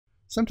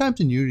Sometimes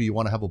in Unity you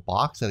want to have a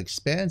box that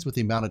expands with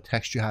the amount of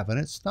text you have in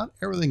it, so not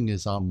everything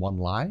is on one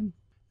line.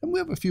 And we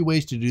have a few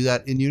ways to do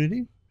that in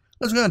Unity.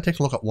 Let's go ahead and take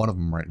a look at one of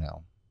them right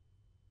now.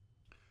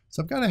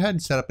 So I've gone ahead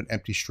and set up an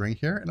empty string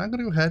here, and I'm going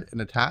to go ahead and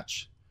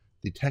attach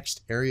the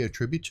TextArea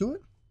attribute to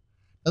it.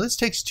 Now this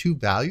takes two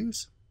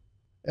values,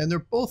 and they're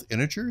both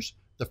integers.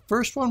 The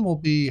first one will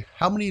be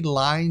how many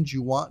lines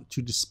you want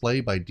to display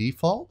by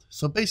default.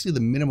 So basically the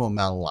minimum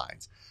amount of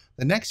lines.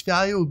 The next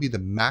value will be the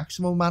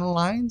maximum amount of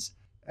lines.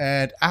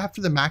 And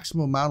after the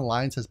maximum amount of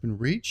lines has been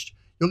reached,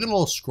 you'll get a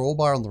little scroll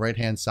bar on the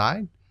right-hand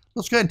side.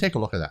 Let's go ahead and take a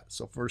look at that.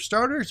 So for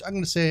starters, I'm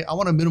going to say I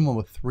want a minimum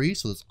of 3.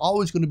 So it's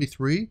always going to be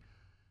 3.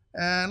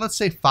 And let's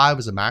say 5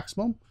 is a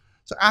maximum.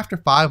 So after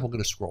 5, we'll get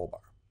a scroll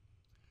bar.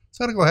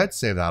 So I'm going to go ahead and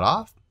save that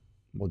off.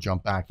 We'll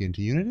jump back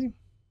into Unity.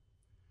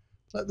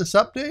 Let this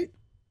update.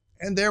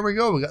 And there we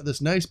go. We got this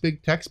nice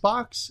big text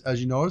box.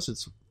 As you notice,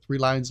 it's 3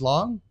 lines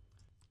long.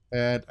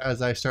 And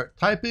as I start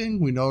typing,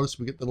 we notice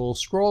we get the little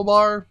scroll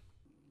bar.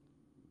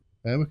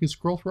 And we can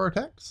scroll through our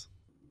text.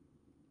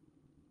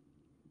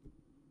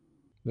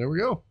 There we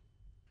go.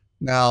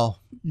 Now,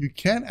 you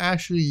can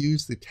actually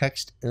use the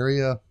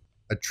TextArea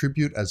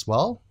attribute as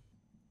well,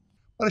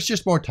 but it's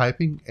just more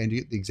typing and you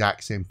get the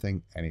exact same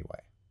thing anyway.